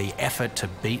War and the effort to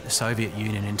beat the Soviet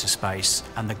Union into space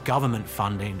and the government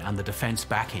funding and the defense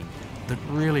backing that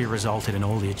really resulted in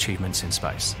all the achievements in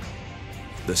space.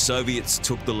 The Soviets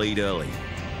took the lead early,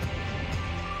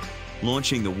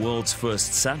 launching the world's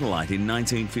first satellite in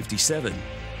 1957,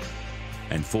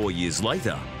 and 4 years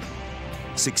later,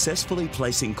 successfully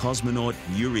placing cosmonaut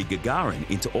Yuri Gagarin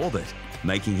into orbit,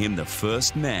 making him the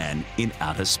first man in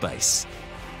outer space.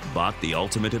 But the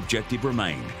ultimate objective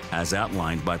remained, as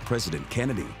outlined by President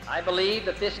Kennedy. I believe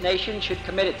that this nation should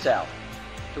commit itself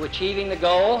to achieving the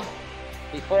goal,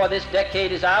 before this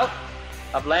decade is out,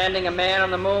 of landing a man on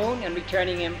the moon and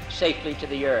returning him safely to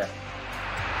the Earth.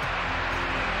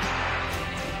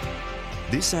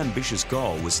 This ambitious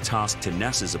goal was tasked to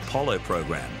NASA's Apollo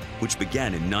program, which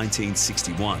began in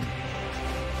 1961.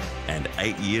 And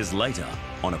 8 years later,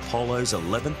 on Apollo's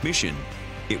 11th mission,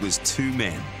 it was 2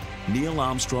 men, Neil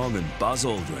Armstrong and Buzz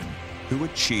Aldrin, who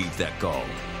achieved that goal.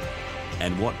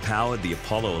 And what powered the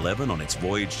Apollo 11 on its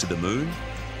voyage to the moon?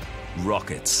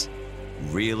 Rockets.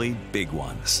 Really big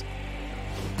ones.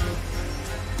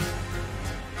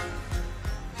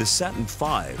 The Saturn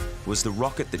V was the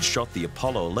rocket that shot the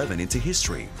Apollo 11 into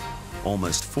history.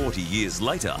 Almost 40 years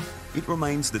later, it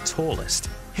remains the tallest,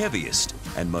 heaviest,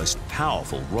 and most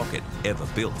powerful rocket ever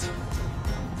built.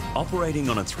 Operating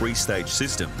on a 3-stage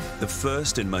system, the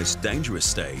first and most dangerous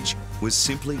stage was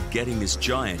simply getting this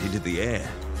giant into the air.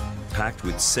 Packed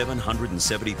with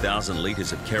 770,000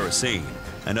 litres of kerosene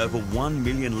and over 1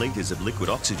 million litres of liquid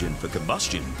oxygen for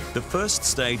combustion, the first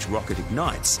stage rocket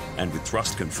ignites and, with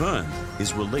thrust confirmed,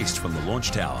 is released from the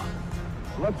launch tower.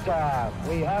 Liftoff.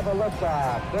 We have a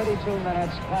liftoff. 32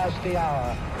 minutes past the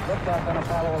hour. Liftoff on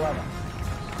Apollo 11.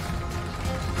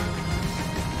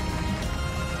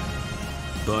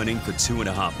 Burning for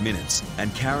 2.5 minutes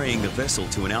and carrying the vessel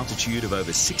to an altitude of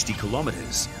over 60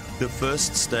 kilometres, the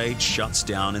first stage shuts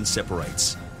down and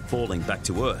separates, falling back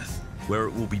to Earth, where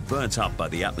it will be burnt up by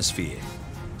the atmosphere.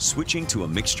 Switching to a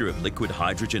mixture of liquid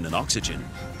hydrogen and oxygen,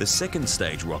 the second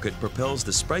stage rocket propels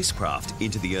the spacecraft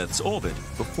into the Earth's orbit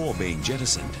before being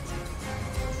jettisoned.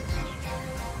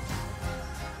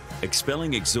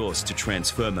 Expelling exhaust to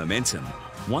transfer momentum,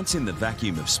 once in the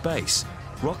vacuum of space,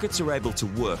 rockets are able to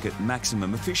work at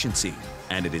maximum efficiency,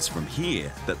 and it is from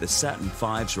here that the Saturn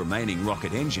V's remaining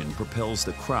rocket engine propels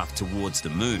the craft towards the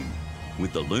moon,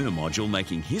 with the lunar module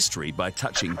making history by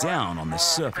touching down on the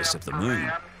surface of the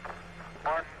moon.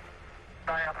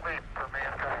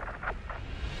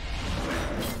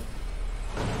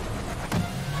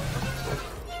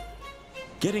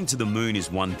 Getting to the moon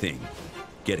is one thing,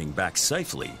 getting back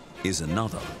safely is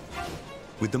another,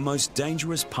 with the most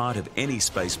dangerous part of any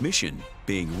space mission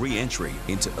being re-entry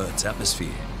into Earth's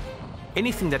atmosphere.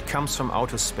 Anything that comes from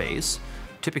outer space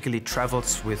typically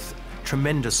travels with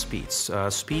tremendous speeds,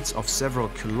 speeds of several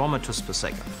kilometers per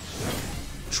second.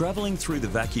 Traveling through the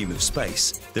vacuum of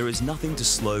space, there is nothing to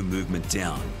slow movement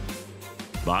down.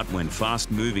 But when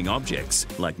fast-moving objects,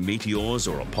 like meteors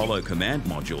or Apollo command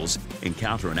modules,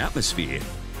 encounter an atmosphere,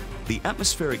 the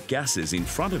atmospheric gases in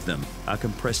front of them are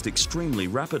compressed extremely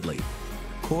rapidly,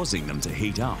 causing them to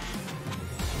heat up.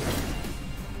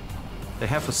 They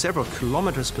have a several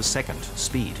kilometers per second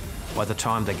speed by the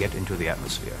time they get into the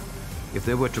atmosphere. If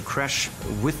they were to crash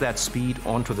with that speed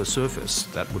onto the surface,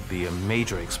 that would be a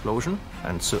major explosion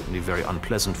and certainly very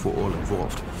unpleasant for all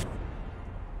involved.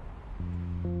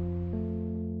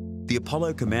 The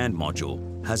Apollo command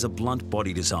module has a blunt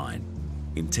body design,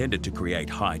 intended to create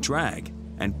high drag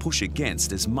and push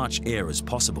against as much air as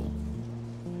possible.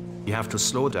 You have to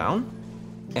slow down,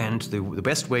 and the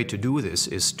best way to do this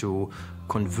is to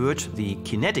convert the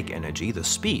kinetic energy, the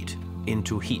speed,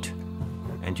 into heat.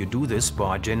 And you do this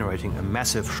by generating a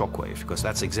massive shockwave, because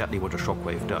that's exactly what a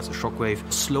shockwave does. A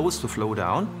shockwave slows the flow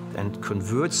down and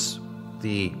converts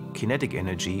the kinetic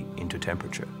energy into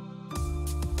temperature.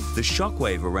 The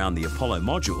shockwave around the Apollo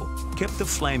module kept the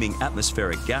flaming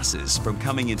atmospheric gases from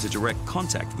coming into direct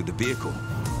contact with the vehicle.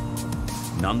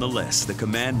 Nonetheless, the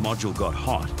command module got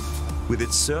hot, with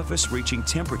its surface reaching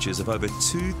temperatures of over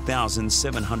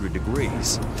 2,700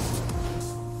 degrees.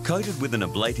 Coated with an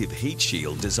ablative heat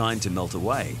shield designed to melt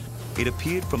away, it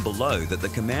appeared from below that the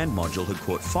command module had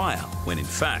caught fire, when in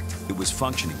fact it was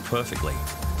functioning perfectly.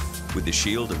 With the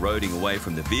shield eroding away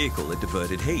from the vehicle, it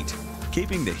diverted heat,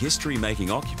 keeping the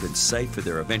history-making occupants safe for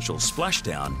their eventual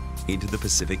splashdown into the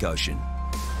Pacific Ocean.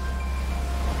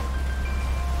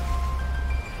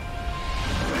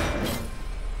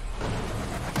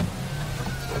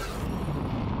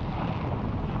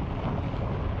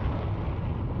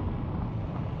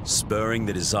 Spurring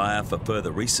the desire for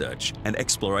further research and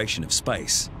exploration of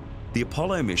space, the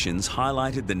Apollo missions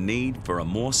highlighted the need for a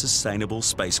more sustainable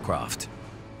spacecraft,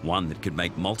 one that could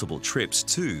make multiple trips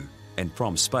to and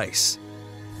from space.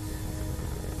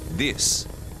 This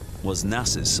was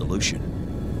NASA's solution.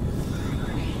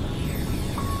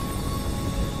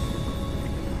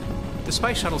 The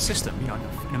Space Shuttle system,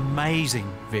 an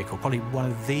amazing vehicle, probably one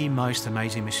of the most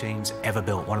amazing machines ever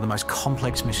built, one of the most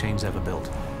complex machines ever built.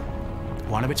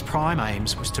 One of its prime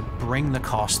aims was to bring the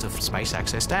cost of space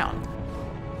access down.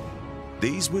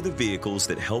 These were the vehicles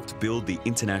that helped build the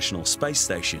International Space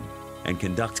Station and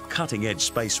conduct cutting-edge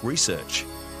space research.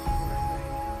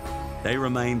 They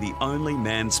remain the only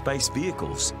manned space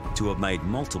vehicles to have made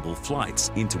multiple flights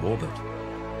into orbit.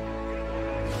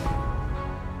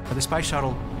 But the Space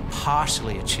Shuttle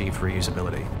partially achieved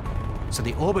reusability. So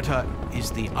the orbiter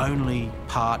is the only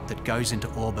part that goes into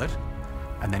orbit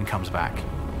and then comes back.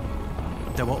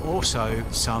 There were also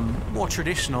some more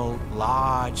traditional,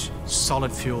 large,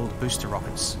 solid-fueled booster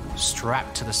rockets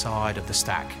strapped to the side of the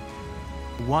stack.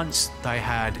 Once they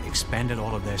had expended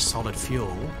all of their solid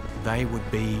fuel, they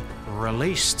would be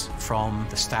released from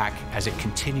the stack as it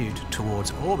continued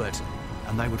towards orbit,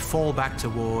 and they would fall back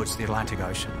towards the Atlantic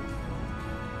Ocean.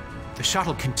 The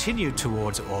shuttle continued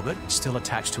towards orbit, still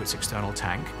attached to its external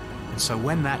tank, and so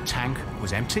when that tank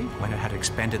was empty, when it had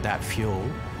expended that fuel,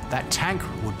 that tank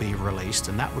would be released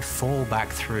and that would fall back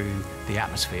through the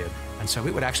atmosphere. And so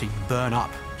it would actually burn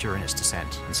up during its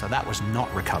descent. And so that was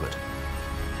not recovered.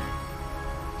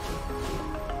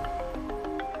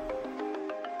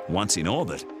 Once in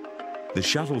orbit, the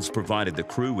shuttles provided the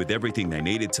crew with everything they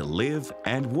needed to live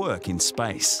and work in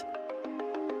space.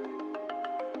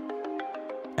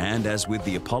 And as with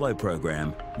the Apollo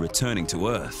program, returning to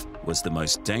Earth was the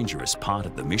most dangerous part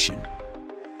of the mission.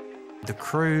 The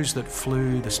crews that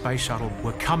flew the space shuttle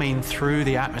were coming through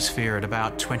the atmosphere at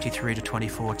about 23 to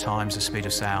 24 times the speed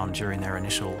of sound during their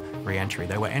initial re-entry.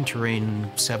 They were entering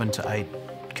 7 to 8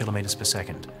 kilometers per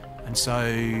second. And so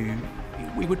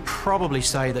we would probably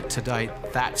say that to date,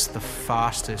 that's the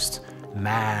fastest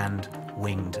manned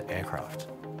winged aircraft.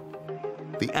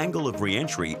 The angle of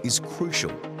re-entry is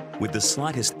crucial, with the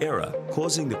slightest error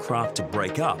causing the craft to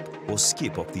break up or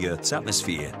skip off the Earth's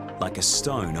atmosphere like a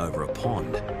stone over a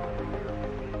pond.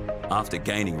 After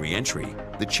gaining re-entry,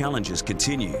 the challenges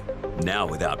continue. Now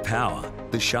without power,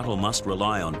 the shuttle must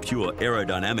rely on pure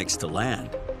aerodynamics to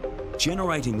land.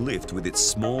 Generating lift with its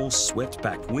small,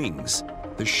 swept-back wings,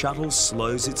 the shuttle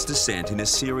slows its descent in a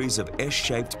series of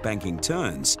S-shaped banking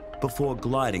turns before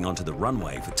gliding onto the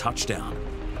runway for touchdown.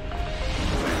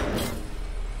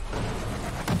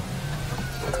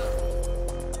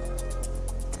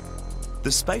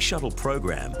 The Space Shuttle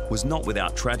program was not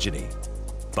without tragedy,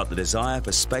 but the desire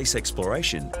for space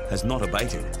exploration has not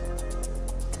abated.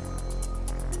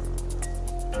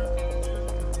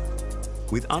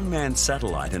 With unmanned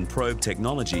satellite and probe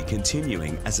technology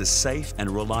continuing as a safe and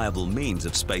reliable means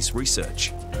of space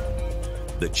research,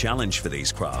 the challenge for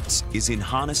these crafts is in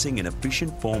harnessing an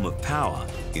efficient form of power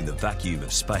in the vacuum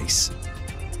of space.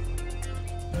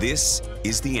 This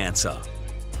is the answer: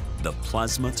 the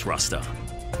plasma thruster.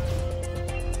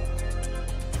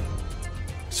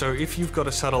 So if you've got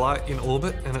a satellite in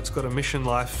orbit and it's got a mission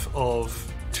life of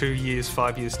 2 years,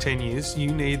 5 years, 10 years,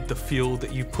 you need the fuel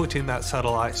that you put in that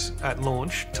satellite at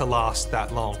launch to last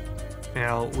that long.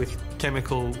 Now, with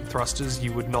chemical thrusters,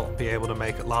 you would not be able to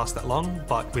make it last that long,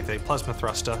 but with a plasma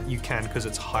thruster, you can because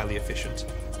it's highly efficient.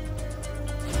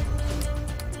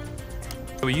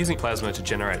 We're using plasma to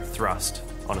generate thrust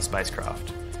on a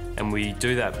spacecraft. And we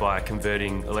do that by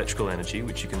converting electrical energy,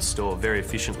 which you can store very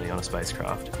efficiently on a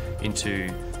spacecraft,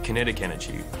 into kinetic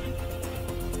energy.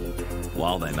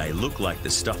 While they may look like the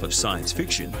stuff of science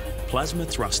fiction, plasma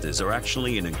thrusters are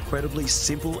actually an incredibly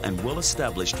simple and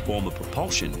well-established form of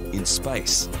propulsion in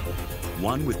space.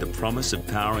 One with the promise of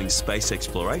powering space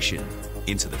exploration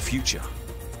into the future.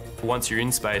 Once you're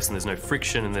in space and there's no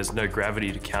friction and there's no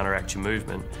gravity to counteract your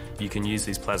movement, you can use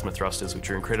these plasma thrusters,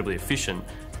 which are incredibly efficient,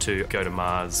 to go to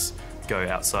Mars, go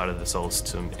outside of the solar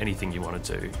system, anything you want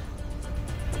to do.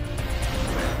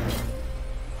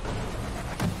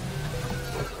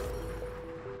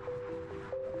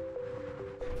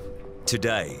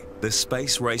 Today, the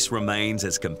space race remains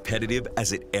as competitive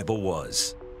as it ever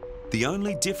was. The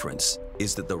only difference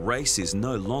is that the race is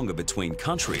no longer between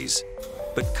countries,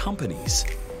 but companies.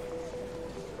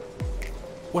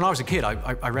 When I was a kid,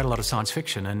 I read a lot of science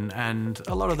fiction, and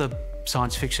a lot of the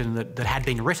science fiction that had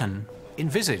been written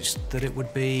envisaged that it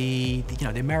would be,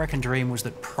 the American dream was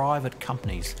that private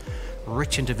companies,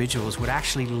 rich individuals, would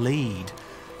actually lead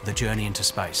the journey into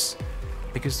space.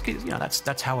 Because,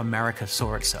 that's how America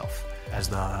saw itself, as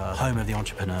the home of the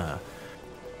entrepreneur.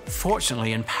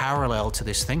 Fortunately, in parallel to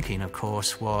this thinking, of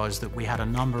course, was that we had a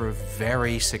number of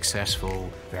very successful,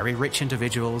 very rich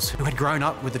individuals who had grown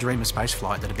up with the dream of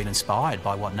spaceflight that had been inspired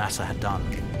by what NASA had done.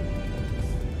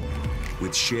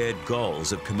 With shared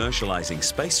goals of commercializing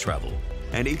space travel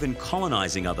and even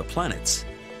colonizing other planets,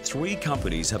 3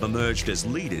 companies have emerged as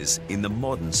leaders in the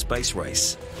modern space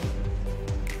race.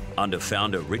 Under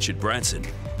founder Richard Branson,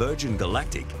 Virgin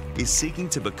Galactic is seeking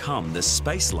to become the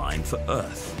space line for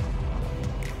Earth.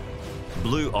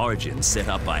 Blue Origin, set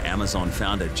up by Amazon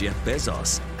founder Jeff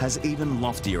Bezos, has even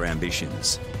loftier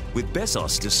ambitions, with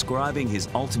Bezos describing his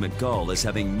ultimate goal as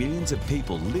having millions of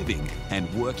people living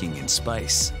and working in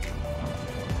space.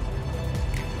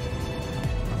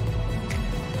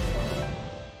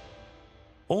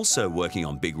 Also working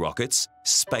on big rockets,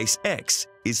 SpaceX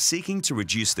is seeking to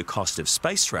reduce the cost of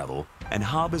space travel and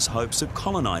harbours hopes of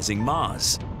colonizing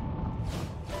Mars.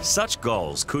 Such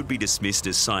goals could be dismissed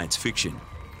as science fiction,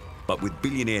 but with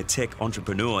billionaire tech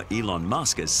entrepreneur Elon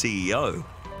Musk as CEO,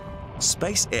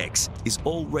 SpaceX is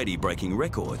already breaking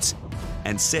records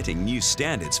and setting new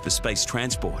standards for space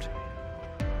transport.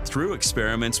 Through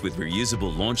experiments with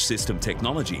reusable launch system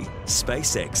technology,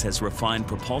 SpaceX has refined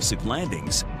propulsive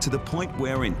landings to the point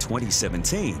where in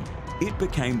 2017, it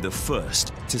became the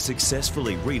first to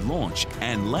successfully relaunch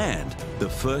and land the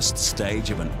first stage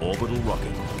of an orbital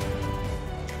rocket.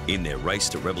 In their race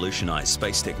to revolutionize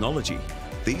space technology,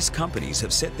 these companies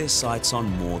have set their sights on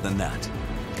more than that.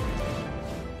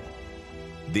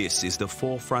 This is the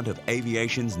forefront of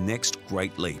aviation's next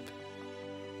great leap.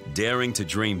 Daring to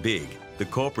dream big, the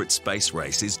corporate space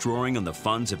race is drawing on the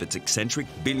funds of its eccentric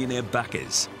billionaire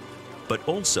backers, but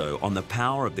also on the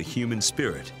power of the human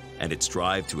spirit and its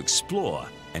drive to explore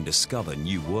and discover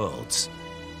new worlds.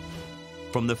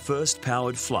 From the first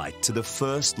powered flight to the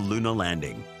first lunar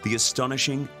landing, the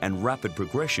astonishing and rapid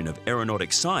progression of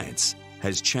aeronautic science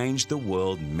has changed the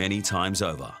world many times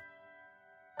over.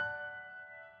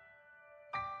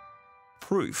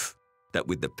 Proof that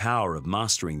with the power of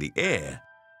mastering the air,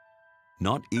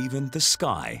 not even the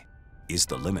sky is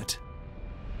the limit.